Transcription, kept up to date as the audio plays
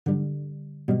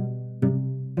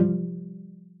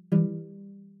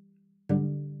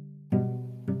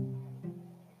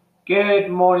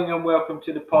Good morning and welcome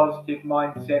to the Positive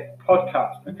Mindset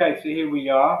Podcast. Okay, so here we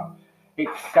are.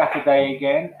 It's Saturday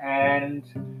again and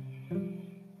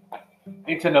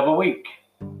it's another week.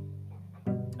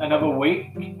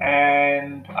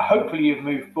 And hopefully you've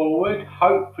moved forward.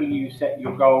 Hopefully you set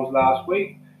your goals last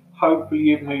week. Hopefully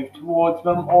you've moved towards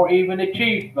them or even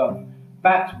achieved them.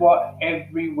 That's what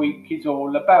every week is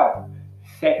all about.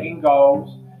 Setting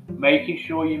goals, making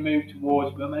sure you move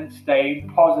towards them and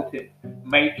staying positive.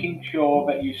 Making sure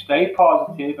that you stay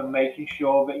positive and making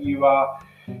sure that you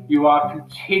are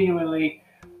continually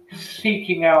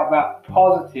seeking out that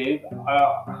positive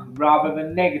rather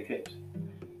than negatives.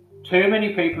 Too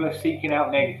many people are seeking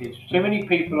out negatives. Too many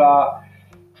people are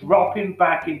dropping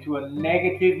back into a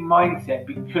negative mindset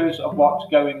because of what's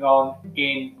going on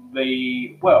in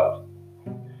the world.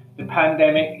 The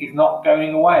pandemic is not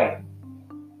going away.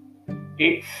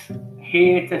 It's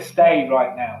here to stay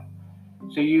right now.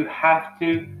 So you have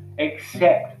to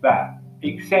accept that.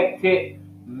 Accept it,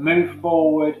 move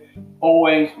forward,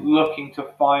 always looking to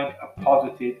find a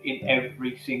positive in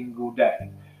every single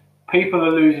day. People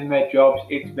are losing their jobs,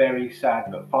 it's very sad,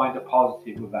 but find a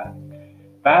positive with that.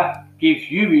 That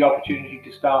gives you the opportunity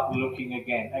to start looking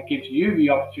again. That gives you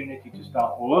the opportunity to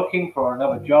start looking for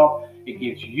another job. It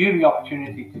gives you the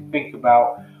opportunity to think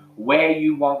about where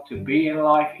you want to be in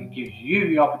life. It gives you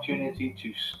the opportunity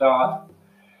to start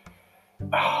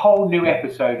a whole new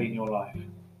episode in your life.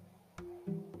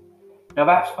 Now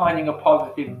that's finding a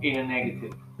positive in a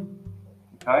negative.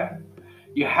 Okay?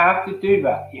 You have to do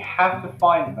that. You have to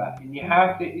find that. And you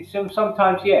have to,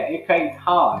 sometimes, it's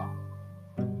hard.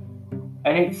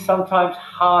 And it's sometimes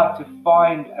hard to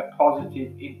find a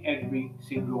positive in every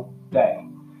single day.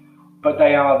 But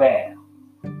they are there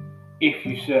if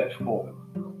you search for them.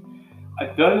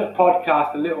 I've done a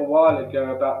podcast a little while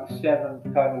ago about the 7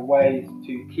 kind of ways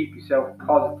to keep yourself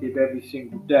positive every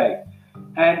single day.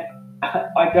 And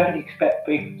I don't expect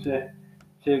people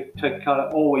to kind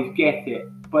of always get it,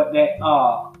 but there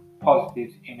are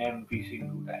positives in every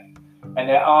single day. And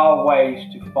there are ways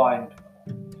to find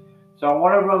them. So I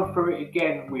want to run through it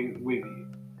again with you.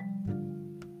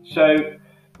 So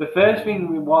the first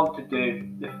thing we want to do,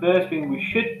 the first thing we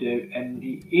should do, and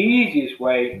the easiest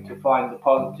way to find the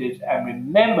positives and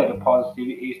remember the positive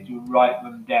is to write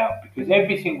them down. Because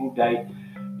every single day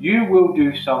you will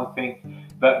do something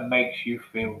that makes you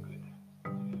feel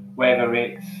good. Whether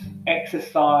it's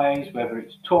exercise, whether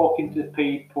it's talking to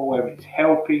people, whether it's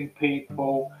helping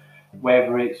people,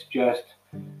 whether it's just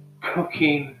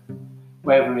cooking,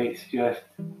 whether it's just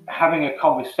having a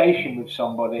conversation with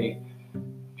somebody,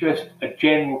 just a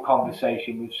general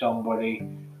conversation with somebody,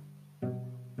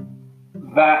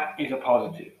 that is a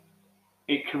positive.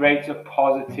 It creates a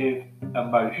positive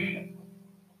emotion.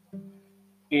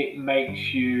 It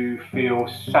makes you feel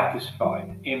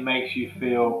satisfied. It makes you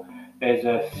feel there's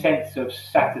a sense of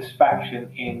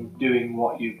satisfaction in doing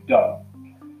what you've done.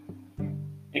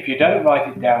 If you don't write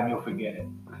it down, you'll forget it.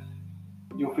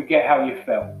 You'll forget how you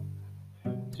felt.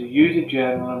 So use a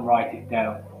journal and write it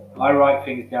down. I write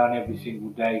things down every single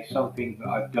day, something that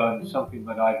I've done, something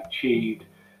that I've achieved,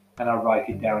 and I write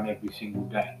it down every single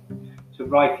day. So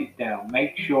write it down.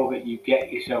 Make sure that you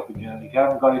get yourself a journal. If you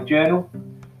haven't got a journal,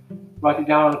 write it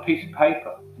down on a piece of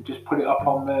paper and just put it up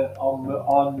on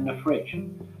the fridge.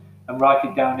 And write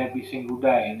it down every single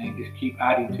day, and then just keep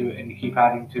adding to it and keep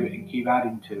adding to it and keep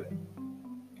adding to it.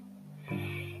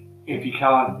 If you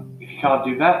can't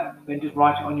do that, then just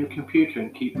write it on your computer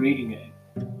and keep reading it.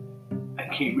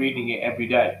 And keep reading it every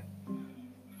day.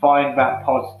 Find that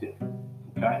positive.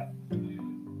 Okay?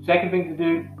 Second thing to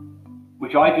do,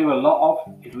 which I do a lot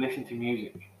of, is listen to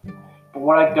music. But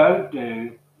what I don't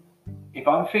do, if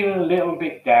I'm feeling a little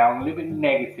bit down, a little bit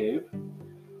negative,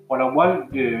 what I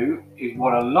won't do is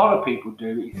what a lot of people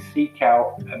do is seek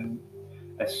out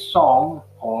a song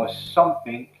or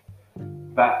something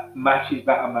that matches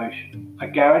that emotion. I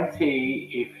guarantee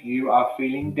if you are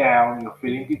feeling down, you're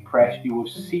feeling depressed, you will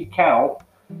seek out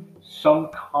some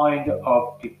kind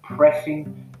of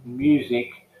depressing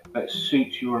music that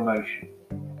suits your emotion.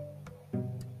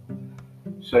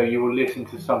 So you will listen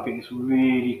to something that's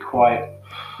really quite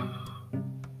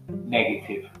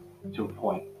negative to a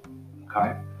point.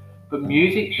 Okay? But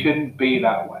music shouldn't be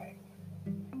that way.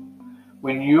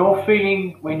 When you're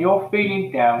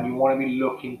feeling down, you want to be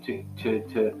looking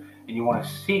to and you want to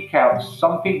seek out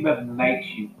something that makes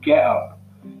you get up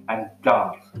and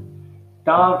dance.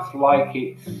 Dance like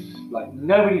it's like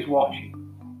nobody's watching.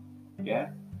 Yeah?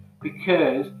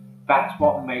 Because that's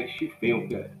what makes you feel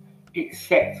good. It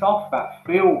sets off that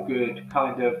feel good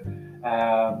kind of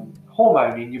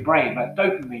hormone in your brain, that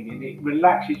dopamine, and it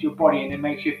relaxes your body and it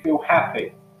makes you feel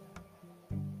happy.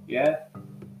 Yeah?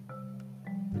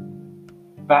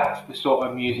 That's the sort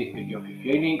of music that you're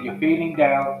feeling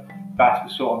down, that's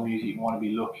the sort of music you want to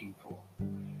be looking for.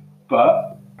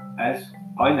 But, as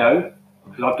I know,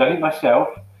 because I've done it myself,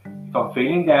 if I'm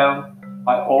feeling down,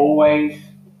 I always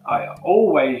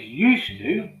used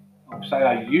to, I'll say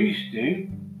I used to,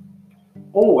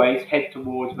 always head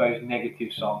towards those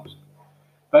negative songs.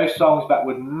 Those songs that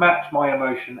would match my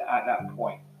emotion at that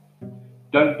point.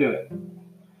 Don't do it.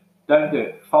 Don't do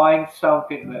it. Find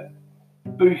something that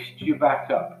boosts you back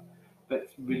up, that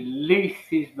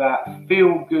releases that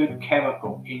feel-good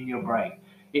chemical in your brain.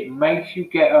 It makes you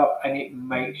get up and it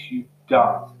makes you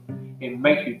dance. It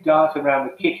makes you dance around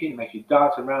the kitchen, it makes you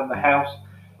dance around the house.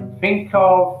 Think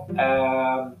of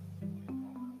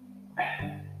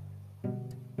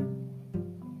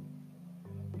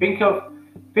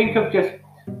think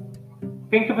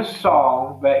of a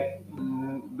song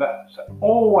that's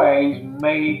always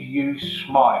made you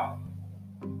smile.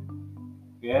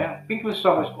 Yeah, think of a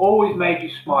song that's always made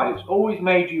you smile. It's always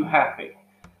made you happy.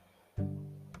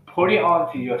 Put it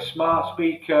onto your smart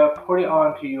speaker. Put it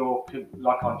onto your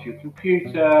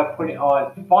computer. Put it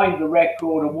on. Find the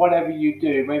record or whatever you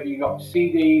do. Maybe you got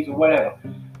CDs or whatever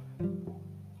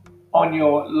on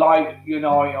your live,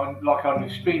 on your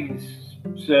streaming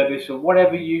service or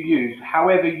whatever you use.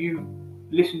 However you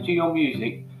listen to your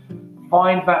music,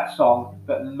 find that song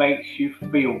that makes you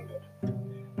feel good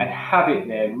and have it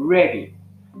there ready.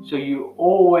 So you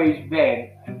always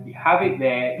then, you have it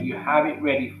there, you have it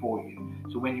ready for you.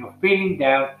 So when you're feeling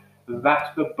down,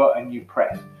 that's the button you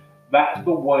press. That's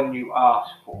the one you ask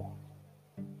for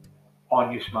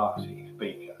on your smart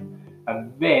speaker.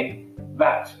 And then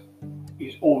that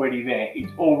is already there.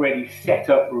 It's already set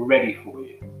up, ready for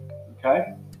you.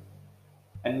 Okay?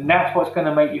 And that's what's going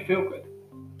to make you feel good.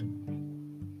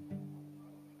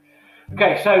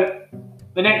 Okay, so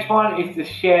the next one is to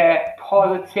share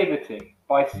positivity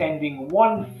by sending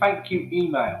one thank you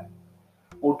email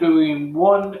or doing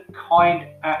one kind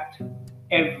act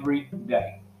every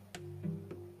day.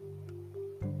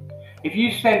 If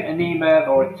you sent an email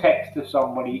or a text to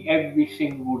somebody every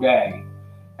single day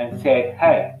and said,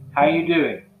 hey, how you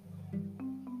doing?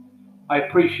 I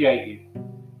appreciate you.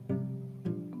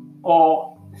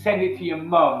 Or send it to your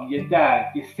mum, your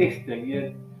dad, your sister,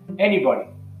 anybody.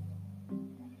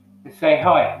 And say,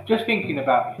 hi, just thinking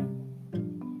about you.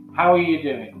 How are you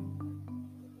doing?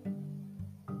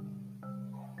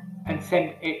 And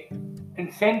send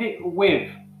it with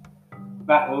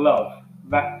that love,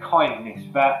 that kindness,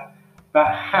 that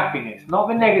happiness, not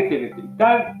the negativity.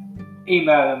 Don't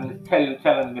email them and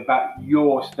tell them about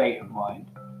your state of mind,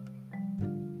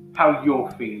 how you're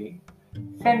feeling.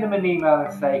 Send them an email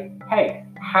and say, hey,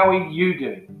 how are you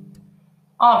doing?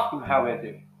 Ask them how they're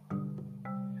doing.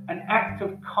 An act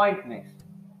of kindness.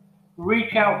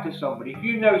 Reach out to somebody. If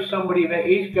you know somebody that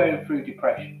is going through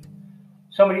depression,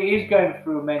 somebody is going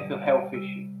through a mental health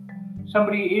issue,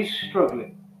 somebody is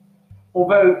struggling,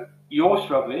 although you're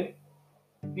struggling,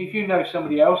 if you know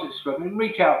somebody else is struggling,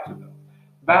 reach out to them.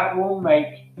 That will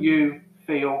make you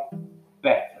feel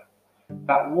better.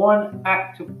 That one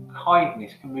act of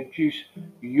kindness can reduce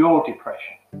your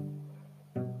depression.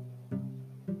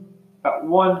 That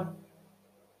one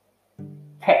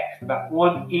text, that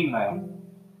one email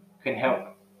can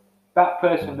help that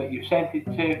person that you sent it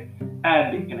to,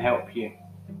 and it can help you.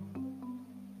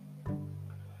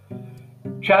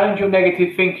 Challenge your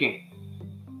negative thinking.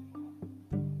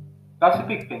 That's a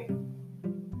big thing.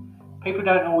 People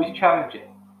don't always challenge it.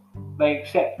 They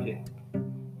accept it.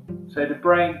 So the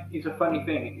brain is a funny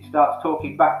thing. It starts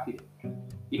talking back to you.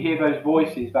 You hear those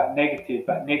voices, that negative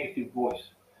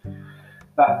voice.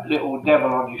 That little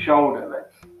devil on your shoulder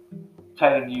that's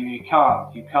telling you you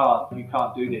can't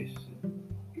do this.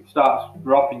 It starts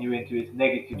dropping you into this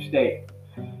negative state.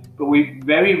 But we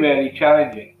very rarely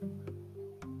challenge it.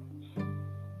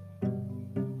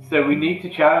 So we need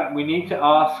to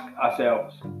ask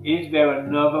ourselves, is there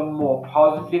another more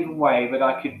positive way that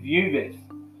I could view this?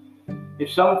 If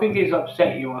something has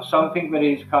upset you or something that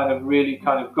is really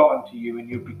gotten to you and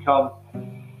you've become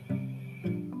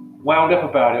wound up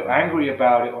about it, or angry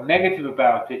about it, or negative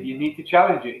about it, you need to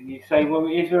challenge it. And you say, well,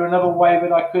 is there another way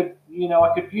that I could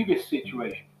view this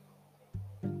situation?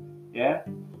 Yeah?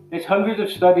 There's hundreds of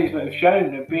studies that have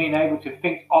shown that being able to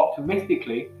think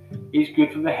optimistically is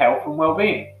good for the health and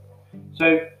well-being.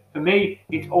 So for me,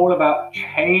 it's all about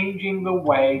changing the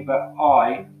way that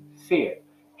I see it.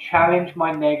 Challenge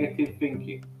my negative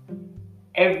thinking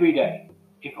every day.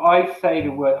 If I say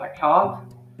the word I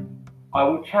can't, I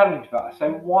will challenge that. I say,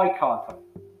 why can't I?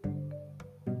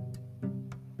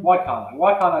 Why can't I?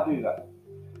 Why can't I do that?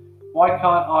 Why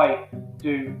can't I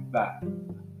do that?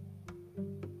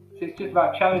 So it's just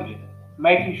about challenging it,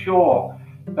 making sure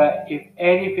that if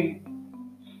anything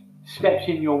steps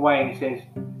in your way and says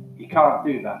you can't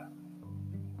do that,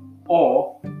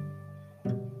 or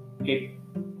it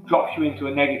drops you into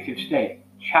a negative state,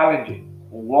 challenge it.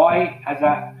 Why has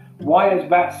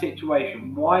that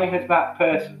situation, why has that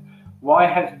person, why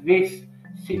has this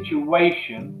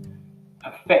situation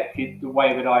affected the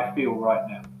way that I feel right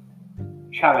now?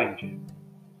 Challenge it.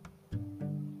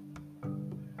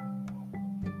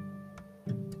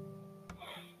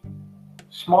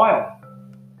 Smile.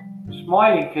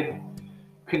 Smiling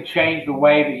can change the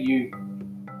way that you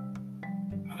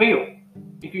feel.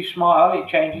 If you smile, it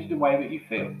changes the way that you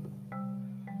feel.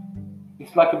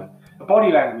 It's like a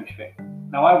body language thing.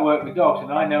 Now, I work with dogs,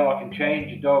 and I know I can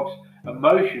change a dog's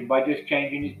emotion by just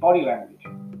changing his body language.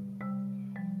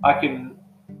 I can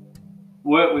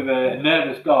work with a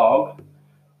nervous dog,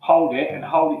 hold it and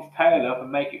hold its tail up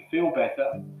and make it feel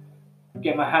better,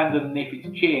 get my hand underneath its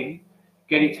chin,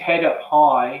 get its head up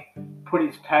high, put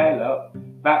its tail up.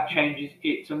 That changes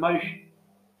its emotion.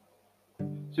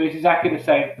 So it's exactly the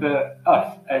same for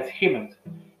us as humans.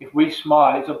 If we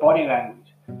smile, it's a body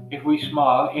language. If we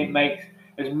smile, it makes,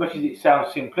 as much as it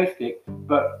sounds simplistic,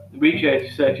 but research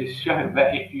has shown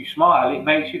that if you smile, it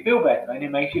makes you feel better and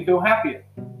it makes you feel happier.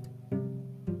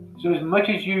 So as much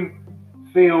as you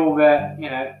feel that,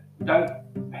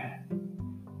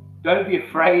 don't be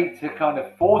afraid to kind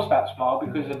of force that smile,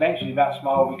 because eventually that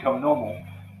smile will become normal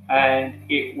and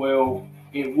it will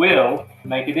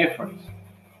make a difference.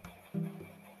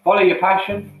 Follow your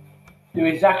passion. Do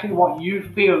exactly what you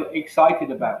feel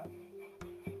excited about.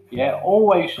 Yeah,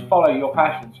 always follow your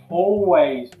passions.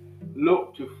 Always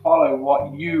look to follow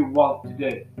what you want to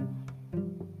do.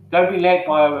 Don't be led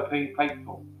by other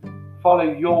people. Follow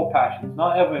your passions,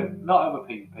 not other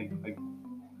people.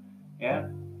 Yeah.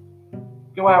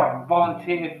 Go out and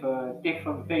volunteer for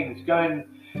different things. Go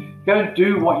and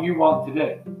do what you want to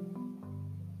do.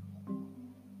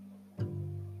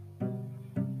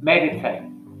 Meditate.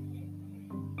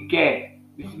 Again,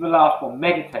 this is the last one.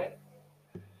 Meditate.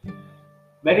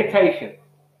 Meditation,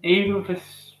 even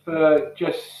for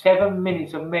just 7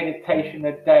 minutes of meditation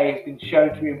a day, has been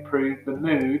shown to improve the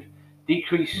mood,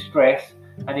 decrease stress,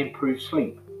 and improve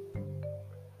sleep.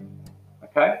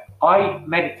 Okay? I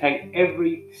meditate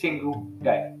every single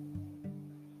day.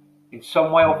 In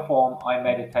some way or form, I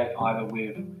meditate either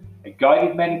with a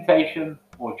guided meditation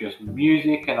or just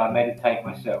music, and I meditate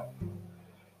myself.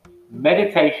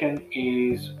 Meditation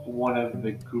is one of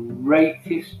the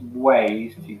greatest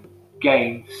ways to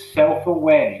gain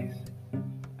self-awareness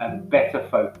and better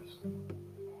focus.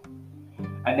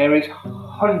 And there is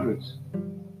hundreds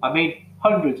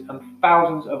and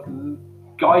thousands of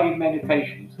guided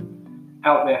meditations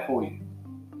out there for you.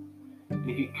 And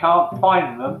if you can't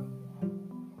find them,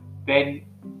 then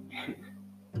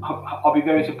I'll be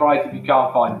very surprised if you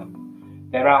can't find them.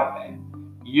 They're out there.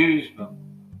 Use them.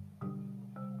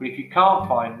 But if you can't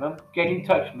find them, get in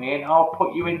touch with me and I'll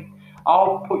put you in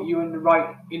the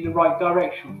right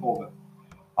direction for them.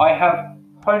 I have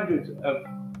hundreds of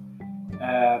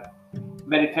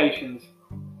meditations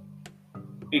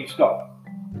in stock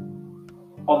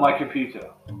on my computer.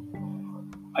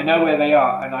 I know where they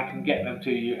are and I can get them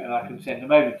to you and I can send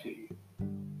them over to you.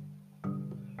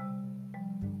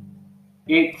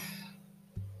 It's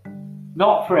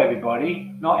not for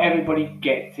everybody. Not everybody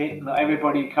gets it. Not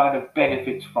everybody kind of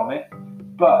benefits from it.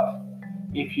 But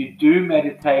if you do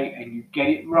meditate and you get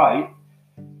it right,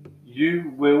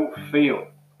 you will feel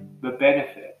the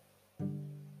benefit.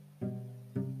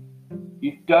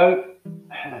 You don't,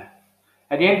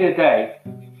 at the end of the day,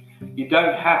 you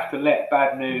don't have to let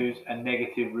bad news and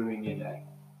negative ruin your day.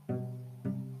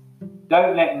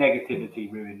 Don't let negativity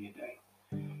ruin your day.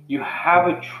 You have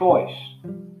a choice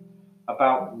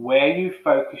about where you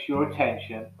focus your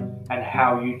attention and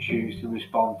how you choose to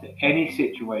respond to any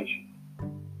situation.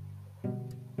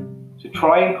 So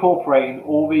try incorporating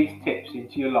all these tips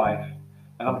into your life,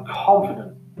 and I'm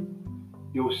confident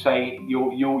you will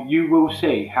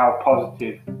see how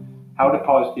the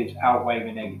positives outweigh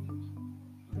the negatives.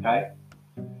 Okay?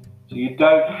 So you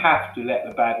don't have to let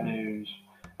the bad news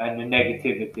and the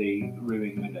negativity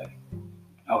ruin your day.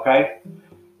 Okay?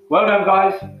 Well done,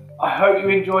 guys. I hope you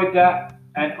enjoyed that,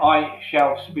 and I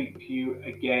shall speak to you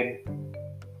again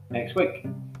next week.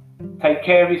 Take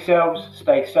care of yourselves,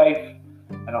 stay safe,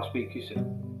 and I'll speak to you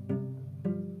soon.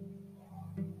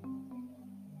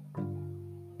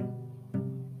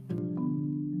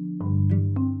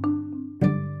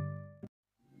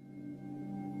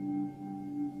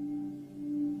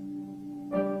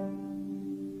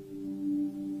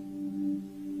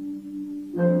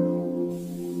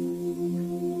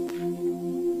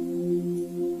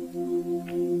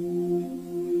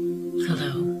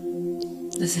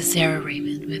 This is Sarah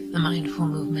Raymond with The Mindful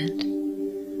Movement.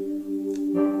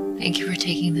 Thank you for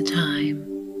taking the time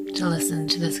to listen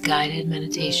to this guided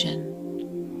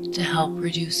meditation to help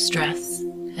reduce stress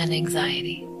and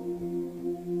anxiety.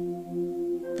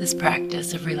 This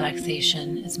practice of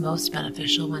relaxation is most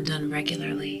beneficial when done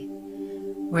regularly,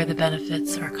 where the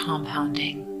benefits are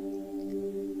compounding,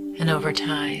 and over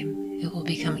time it will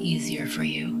become easier for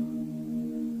you.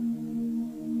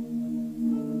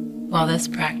 While this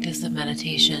practice of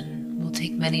meditation will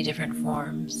take many different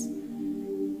forms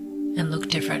and look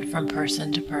different from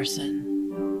person to person,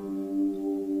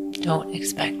 don't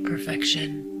expect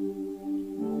perfection.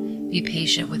 Be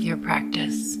patient with your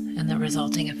practice and the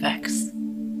resulting effects.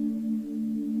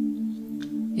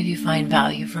 If you find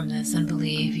value from this and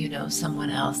believe you know someone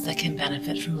else that can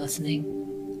benefit from listening,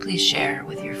 please share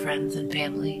with your friends and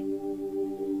family.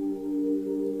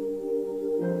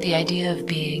 The idea of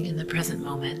being in the present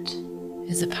moment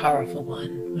is a powerful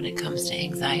one when it comes to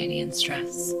anxiety and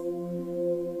stress.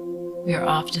 We are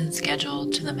often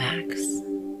scheduled to the max,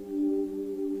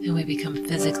 and we become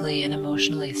physically and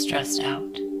emotionally stressed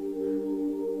out.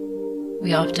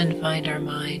 We often find our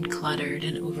mind cluttered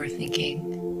and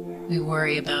overthinking. We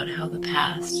worry about how the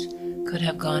past could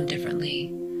have gone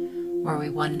differently, or we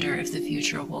wonder if the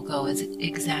future will go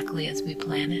exactly as we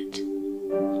plan it.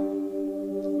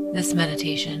 This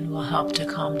meditation will help to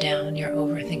calm down your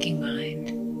overthinking mind.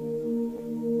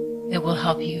 It will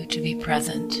help you to be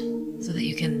present so that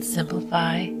you can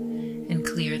simplify and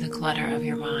clear the clutter of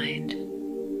your mind.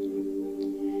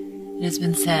 It has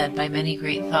been said by many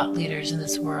great thought leaders in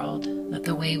this world that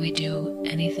the way we do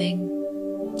anything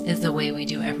is the way we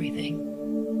do everything.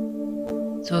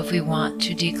 So if we want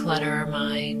to declutter our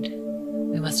mind,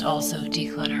 we must also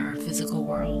declutter our physical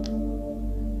world.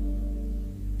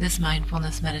 This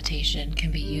mindfulness meditation can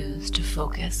be used to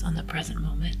focus on the present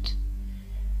moment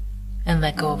and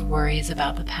let go of worries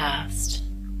about the past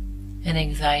and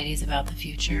anxieties about the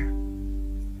future.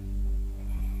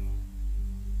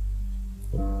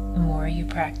 The more you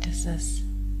practice this,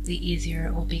 the easier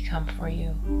it will become for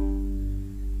you,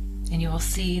 and you will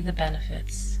see the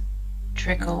benefits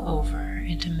trickle over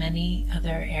into many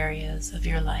other areas of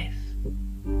your life.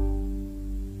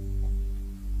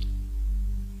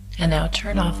 And now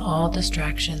turn off all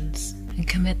distractions and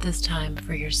commit this time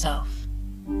for yourself.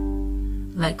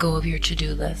 Let go of your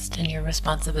to-do list and your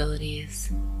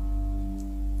responsibilities.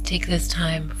 Take this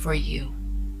time for you,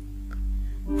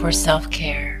 for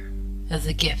self-care as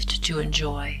a gift to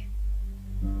enjoy.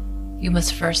 You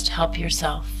must first help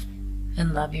yourself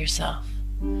and love yourself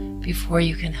before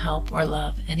you can help or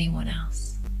love anyone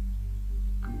else.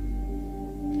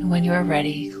 And when you are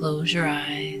ready, close your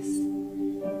eyes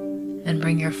and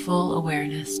bring your full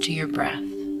awareness to your breath.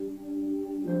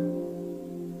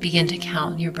 Begin to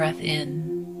count your breath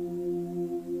in.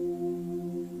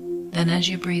 Then as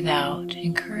you breathe out,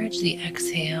 encourage the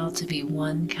exhale to be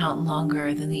one count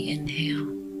longer than the inhale.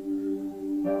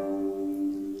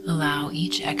 Allow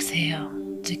each exhale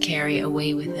to carry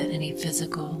away with it any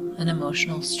physical and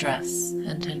emotional stress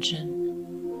and tension.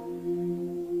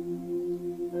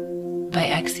 By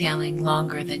exhaling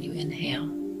longer than you inhale,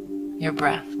 your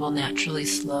breath will naturally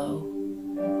slow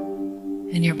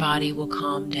and your body will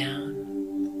calm down.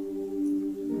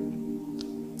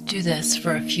 Do this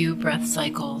for a few breath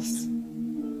cycles,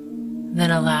 then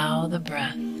allow the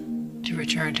breath to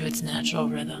return to its natural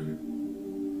rhythm.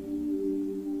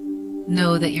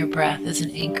 Know that your breath is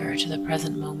an anchor to the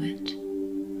present moment.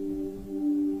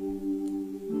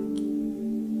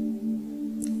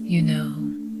 You know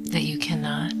that you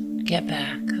cannot get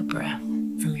back a breath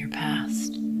from your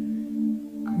past,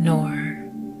 nor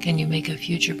can you make a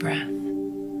future breath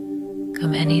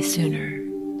come any sooner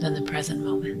than the present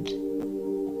moment.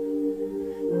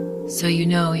 So you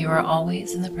know you are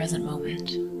always in the present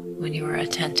moment when you are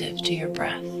attentive to your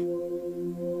breath.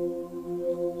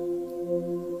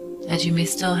 As you may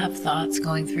still have thoughts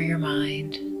going through your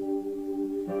mind,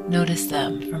 notice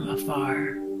them from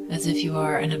afar as if you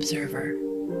are an observer.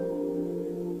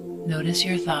 Notice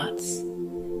your thoughts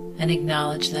and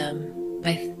acknowledge them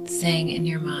by saying in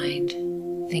your mind,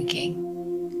 thinking.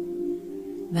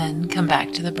 Then come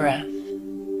back to the breath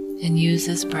and use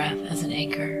this breath as an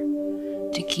anchor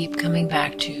to keep coming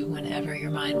back to whenever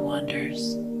your mind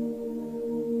wanders.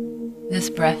 This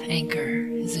breath anchor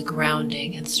is a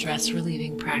grounding and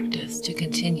stress-relieving practice to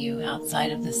continue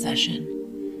outside of the session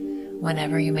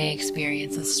whenever you may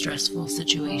experience a stressful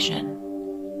situation.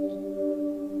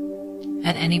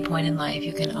 At any point in life,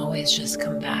 you can always just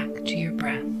come back to your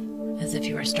breath as if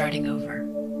you were starting over.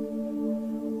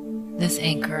 This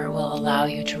anchor will allow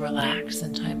you to relax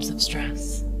in times of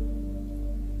stress.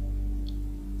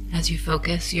 As you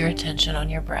focus your attention on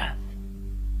your breath,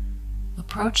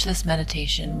 approach this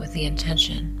meditation with the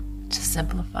intention to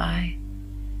simplify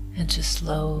and to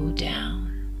slow down.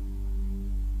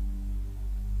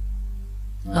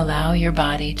 Allow your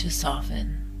body to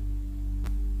soften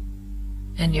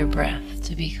and your breath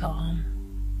to be calm.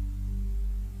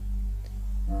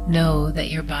 Know that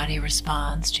your body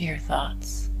responds to your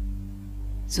thoughts,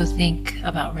 so think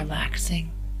about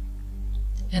relaxing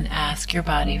and ask your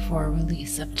body for a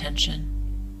release of tension.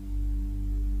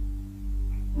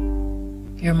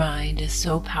 Your mind is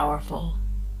so powerful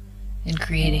in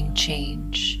creating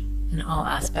change in all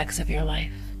aspects of your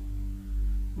life.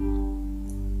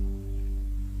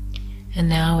 And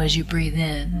now as you breathe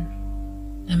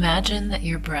in, imagine that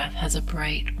your breath has a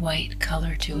bright white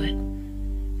color to it,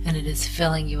 and it is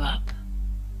filling you up.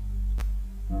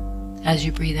 As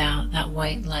you breathe out, that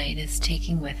white light is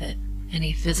taking with it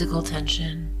any physical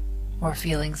tension or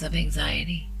feelings of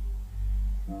anxiety.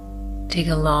 Take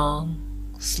a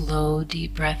long, slow,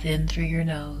 deep breath in through your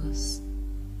nose.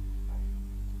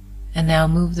 And now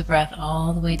move the breath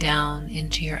all the way down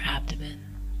into your abdomen,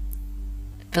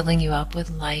 filling you up with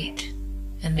light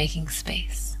and making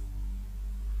space.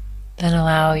 Then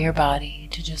allow your body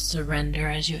to just surrender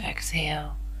as you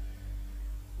exhale,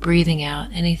 breathing out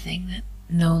anything that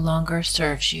no longer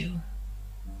serves you.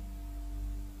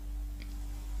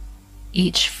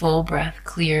 Each full breath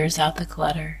clears out the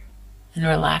clutter and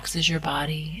relaxes your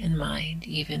body and mind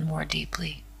even more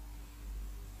deeply.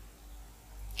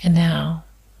 And now,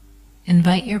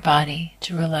 invite your body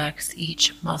to relax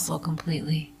each muscle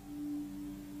completely.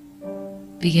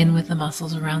 Begin with the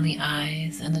muscles around the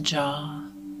eyes and the jaw.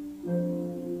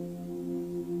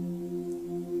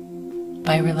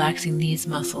 By relaxing these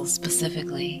muscles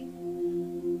specifically,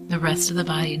 the rest of the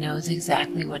body knows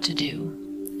exactly what to do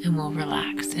and will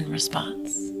relax in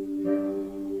response.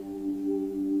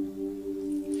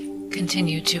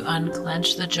 Continue to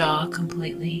unclench the jaw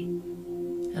completely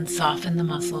and soften the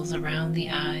muscles around the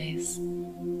eyes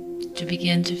to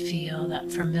begin to feel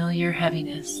that familiar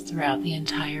heaviness throughout the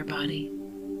entire body.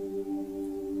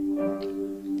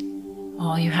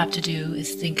 All you have to do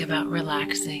is think about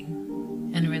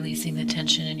relaxing and releasing the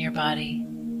tension in your body,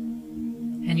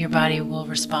 and your body will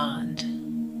respond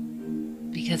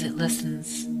because it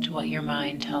listens to what your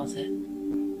mind tells it.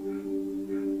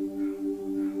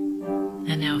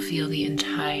 And now feel the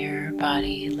entire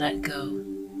body let go.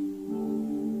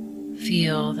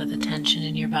 Feel that the tension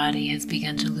in your body has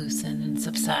begun to loosen and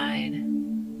subside.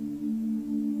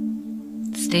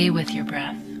 Stay with your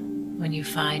breath when you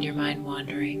find your mind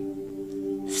wandering.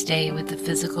 Stay with the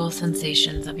physical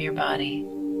sensations of your body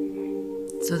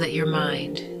so that your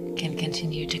mind can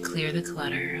continue to clear the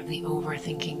clutter of the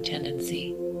overthinking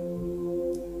tendency.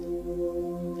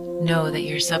 Know that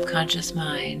your subconscious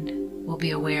mind will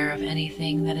be aware of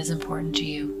anything that is important to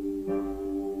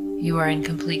you. You are in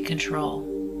complete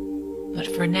control, but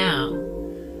for now,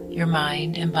 your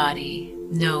mind and body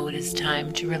know it is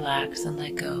time to relax and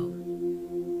let go.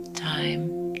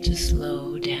 Time to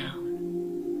slow down.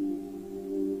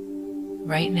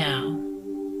 Right now,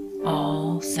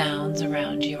 all sounds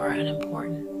around you are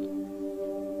unimportant,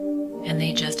 and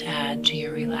they just add to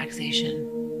your relaxation.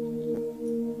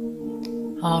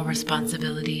 All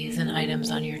responsibilities and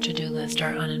items on your to-do list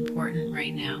are unimportant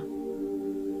right now.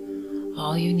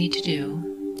 All you need to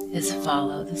do is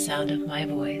follow the sound of my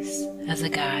voice as a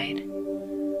guide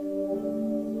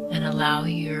and allow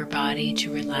your body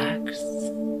to relax,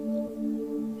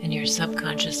 and your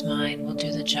subconscious mind will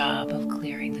do the job of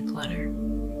clearing the clutter.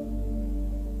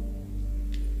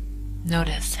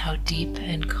 Notice how deep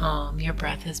and calm your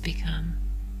breath has become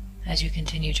as you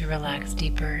continue to relax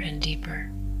deeper and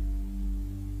deeper.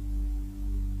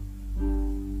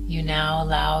 You now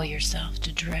allow yourself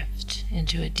to drift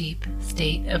into a deep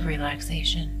state of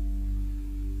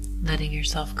relaxation, letting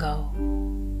yourself go,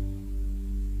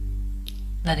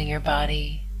 letting your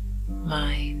body,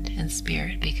 mind, and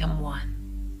spirit become one.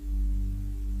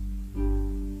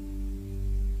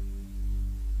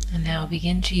 And now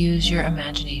begin to use your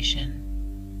imagination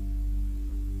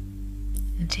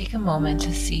and take a moment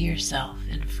to see yourself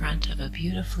in front of a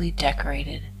beautifully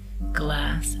decorated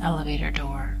glass elevator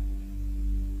door.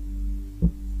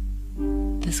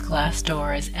 This glass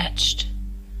door is etched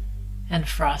and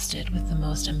frosted with the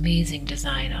most amazing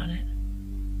design on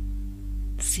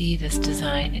it. See this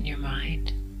design in your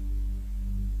mind.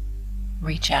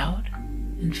 Reach out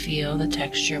and feel the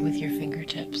texture with your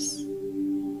fingertips.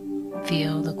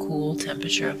 Feel the cool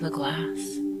temperature of the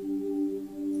glass.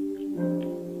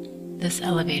 This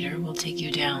elevator will take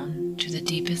you down to the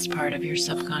deepest part of your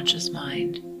subconscious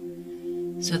mind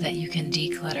so that you can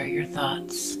declutter your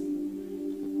thoughts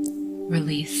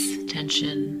Release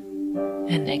tension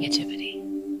and negativity.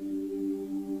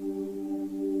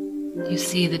 You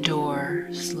see the door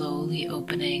slowly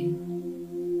opening,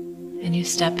 and you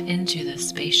step into the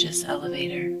spacious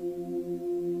elevator.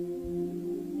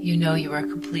 You know you are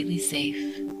completely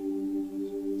safe,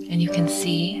 and you can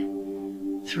see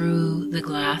through the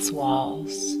glass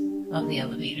walls of the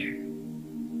elevator.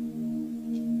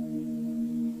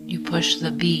 You push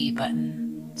the B button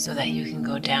so that you can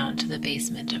go down to the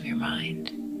basement of your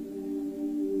mind.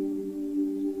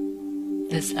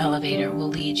 This elevator will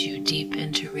lead you deep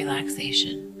into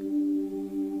relaxation.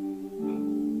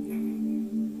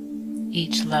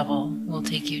 Each level will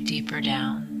take you deeper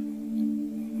down.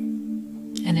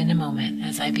 And in a moment,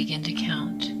 as I begin to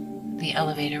count, the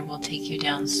elevator will take you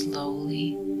down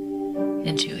slowly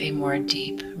into a more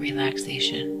deep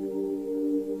relaxation.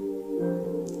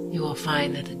 You will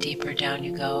find that the deeper down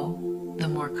you go, the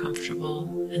more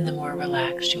comfortable and the more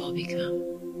relaxed you will become.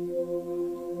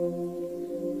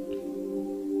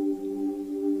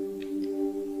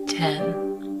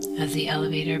 10. As the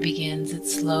elevator begins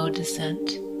its slow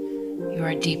descent, you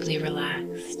are deeply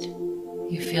relaxed.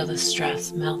 You feel the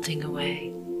stress melting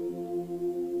away.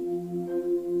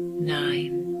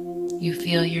 9. You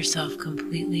feel yourself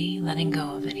completely letting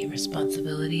go of any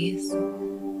responsibilities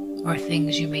or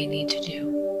things you may need to do.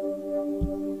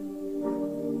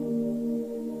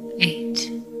 8.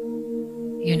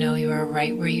 You know you are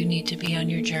right where you need to be on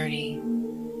your journey,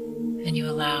 and you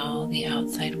allow the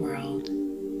outside world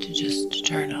to just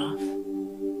turn off.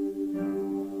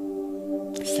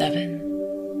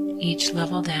 7. Each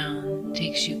level down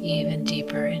takes you even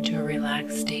deeper into a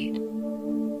relaxed state.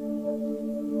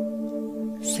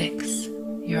 6.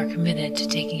 You are committed to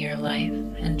taking your life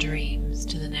and dreams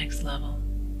to the next level.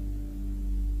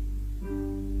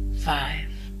 5.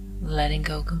 Letting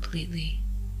go completely.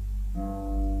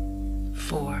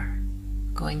 4.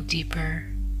 Going deeper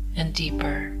and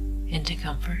deeper into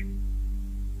comfort.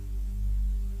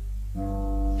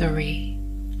 3.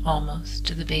 Almost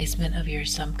to the basement of your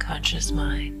subconscious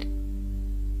mind.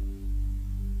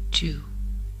 2.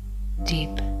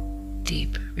 Deep,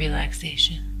 deep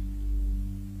relaxation.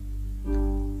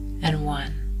 And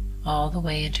 1. All the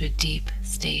way into a deep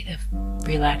state of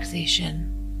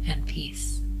relaxation and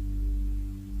peace.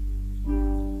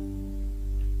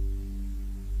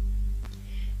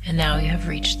 And now you have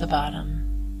reached the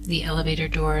bottom. The elevator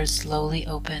doors slowly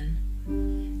open,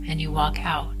 and you walk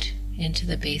out into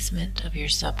the basement of your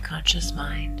subconscious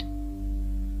mind.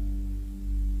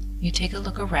 You take a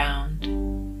look around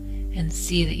and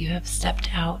see that you have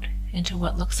stepped out into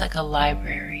what looks like a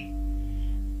library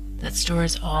that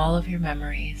stores all of your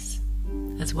memories,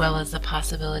 as well as the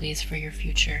possibilities for your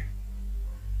future.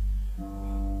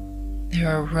 There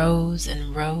are rows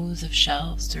and rows of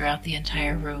shelves throughout the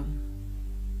entire room,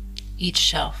 each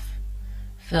shelf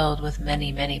filled with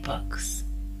many, many books.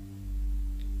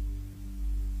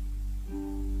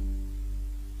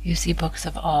 You see books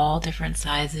of all different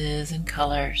sizes and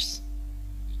colors.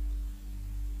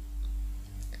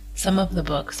 Some of the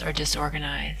books are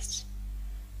disorganized,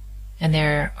 and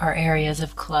there are areas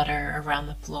of clutter around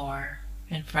the floor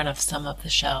in front of some of the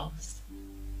shelves.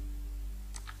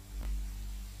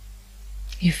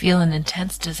 You feel an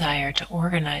intense desire to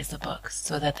organize the books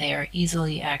so that they are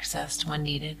easily accessed when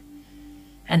needed,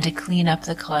 and to clean up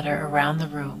the clutter around the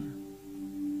room,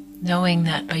 knowing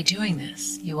that by doing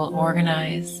this, you will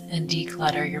organize and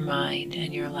declutter your mind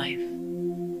and your life.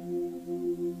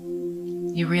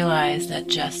 You realize that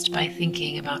just by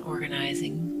thinking about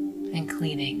organizing and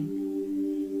cleaning,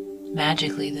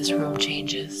 magically this room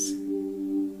changes.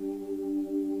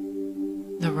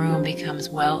 The room becomes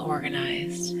well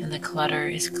organized and the clutter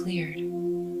is cleared.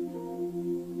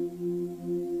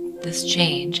 This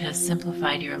change has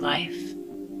simplified your life,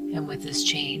 and with this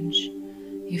change,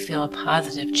 you feel a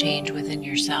positive change within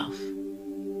yourself.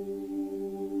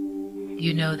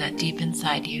 You know that deep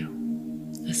inside you,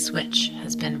 a switch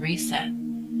has been reset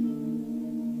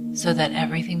so that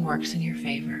everything works in your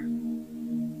favor.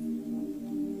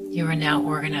 You are now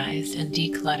organized and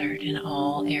decluttered in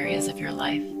all areas of your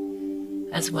life,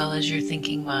 as well as your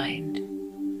thinking mind.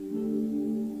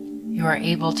 You are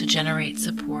able to generate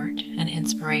support and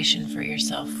inspiration for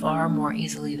yourself far more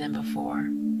easily than before.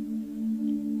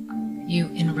 You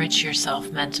enrich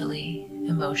yourself mentally,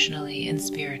 emotionally, and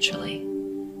spiritually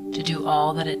to do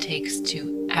all that it takes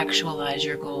to actualize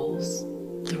your goals,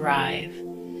 thrive,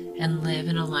 and live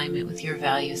in alignment with your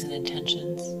values and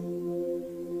intentions.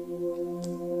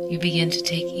 You begin to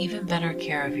take even better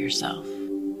care of yourself.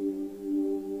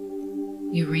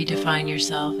 You redefine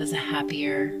yourself as a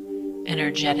happier,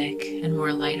 energetic, and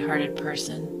more lighthearted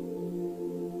person.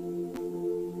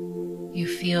 you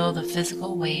feel the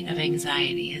physical weight of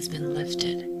anxiety has been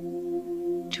lifted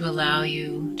to allow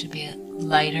you to be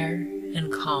lighter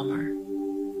and calmer.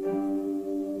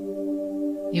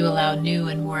 You allow new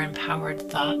and more empowered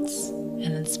thoughts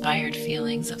and inspired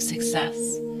feelings of success,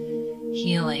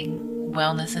 healing,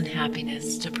 wellness, and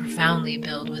happiness to profoundly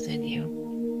build within you.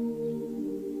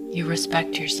 You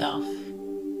respect yourself,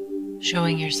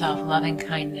 showing yourself loving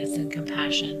kindness and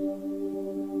compassion.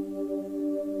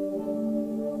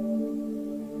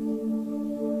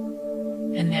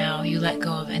 And now you let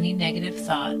go of any negative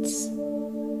thoughts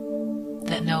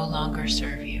that no longer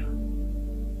serve you.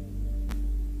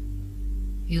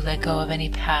 You let go of any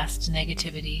past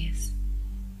negativities,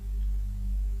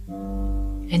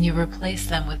 and you replace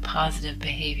them with positive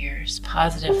behaviors,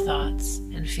 positive thoughts,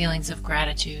 and feelings of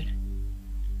gratitude.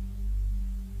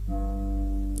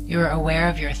 You are aware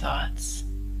of your thoughts,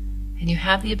 and you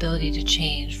have the ability to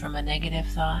change from a negative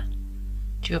thought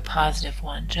to a positive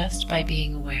one just by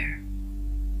being aware.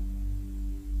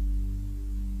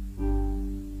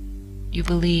 You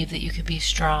believe that you can be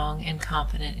strong and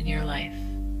confident in your life.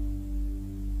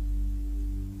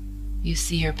 You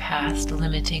see your past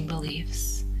limiting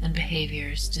beliefs and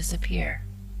behaviors disappear.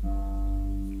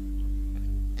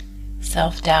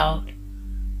 Self-doubt,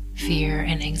 fear,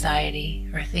 and anxiety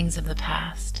are things of the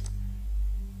past,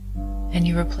 and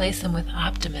you replace them with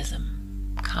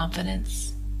optimism,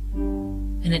 confidence,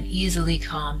 and an easily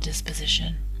calm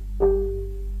disposition.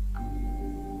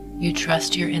 You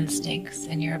trust your instincts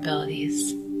and your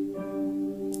abilities.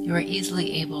 You are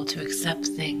easily able to accept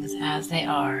things as they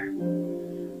are,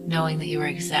 knowing that you are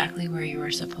exactly where you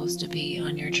are supposed to be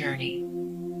on your journey.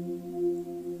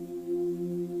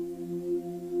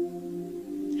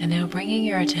 And now, bringing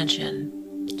your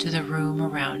attention to the room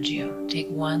around you, take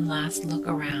one last look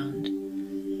around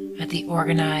at the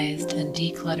organized and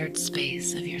decluttered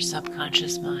space of your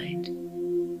subconscious mind.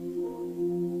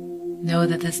 Know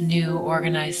that this new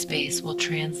organized space will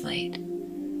translate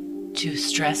to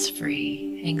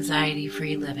stress-free,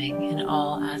 anxiety-free living in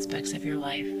all aspects of your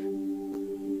life.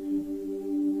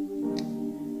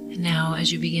 And now,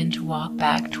 as you begin to walk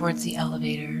back towards the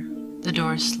elevator, the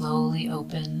doors slowly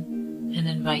open and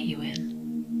invite you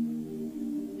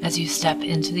in. As you step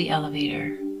into the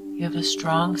elevator, you have a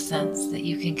strong sense that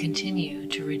you can continue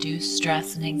to reduce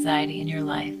stress and anxiety in your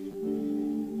life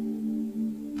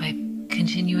by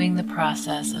continuing the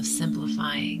process of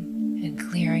simplifying and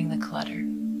clearing the clutter.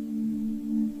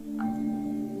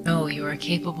 Know you are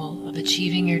capable of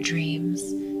achieving your dreams,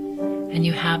 and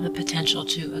you have the potential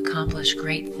to accomplish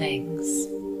great things.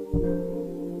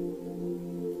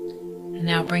 And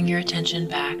now bring your attention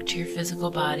back to your physical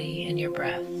body and your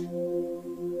breath.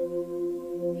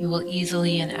 You will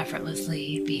easily and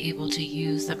effortlessly be able to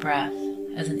use the breath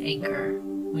as an anchor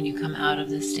when you come out of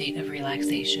this state of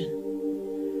relaxation.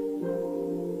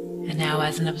 And now,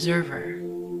 as an observer,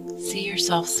 see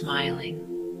yourself smiling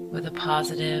with a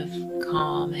positive,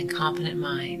 calm, and confident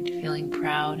mind, feeling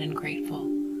proud and grateful.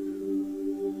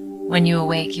 When you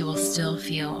awake, you will still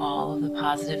feel all of the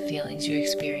positive feelings you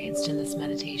experienced in this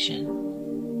meditation,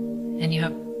 and you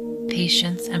have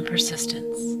patience and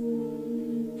persistence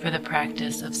for the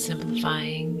practice of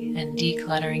simplifying and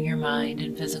decluttering your mind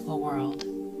and physical world.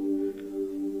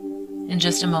 In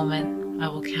just a moment, I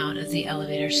will count as the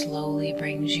elevator slowly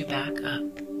brings you back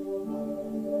up.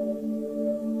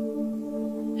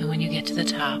 And when you get to the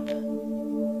top,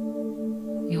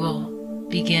 you will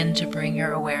begin to bring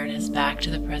your awareness back to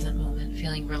the present moment,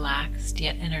 feeling relaxed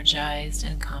yet energized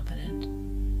and confident.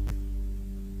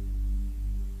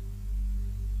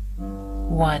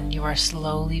 1, you are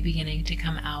slowly beginning to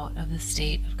come out of the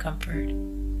state of comfort.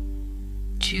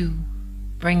 2,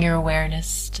 bring your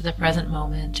awareness to the present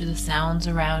moment, to the sounds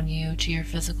around you, to your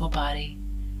physical body.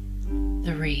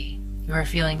 3, you are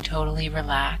feeling totally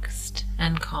relaxed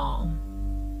and calm.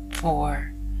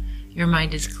 4, your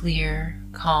mind is clear,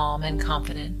 calm, and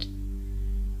confident.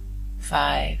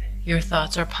 5, your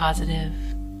thoughts are positive.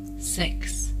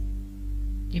 6,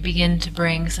 you begin to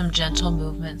bring some gentle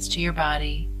movements to your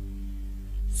body.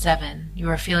 7, you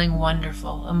are feeling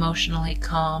wonderful, emotionally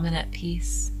calm and at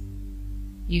peace.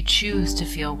 You choose to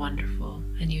feel wonderful,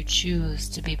 and you choose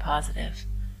to be positive.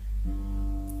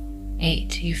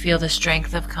 8, you feel the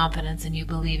strength of confidence and you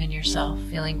believe in yourself,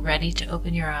 feeling ready to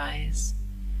open your eyes,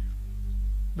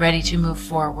 ready to move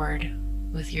forward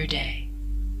with your day.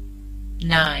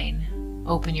 9,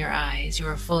 open your eyes, you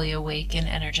are fully awake and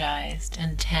energized.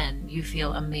 And 10, you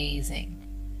feel amazing.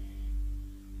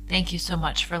 Thank you so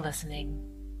much for listening.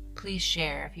 Please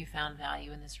share if you found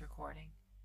value in this recording.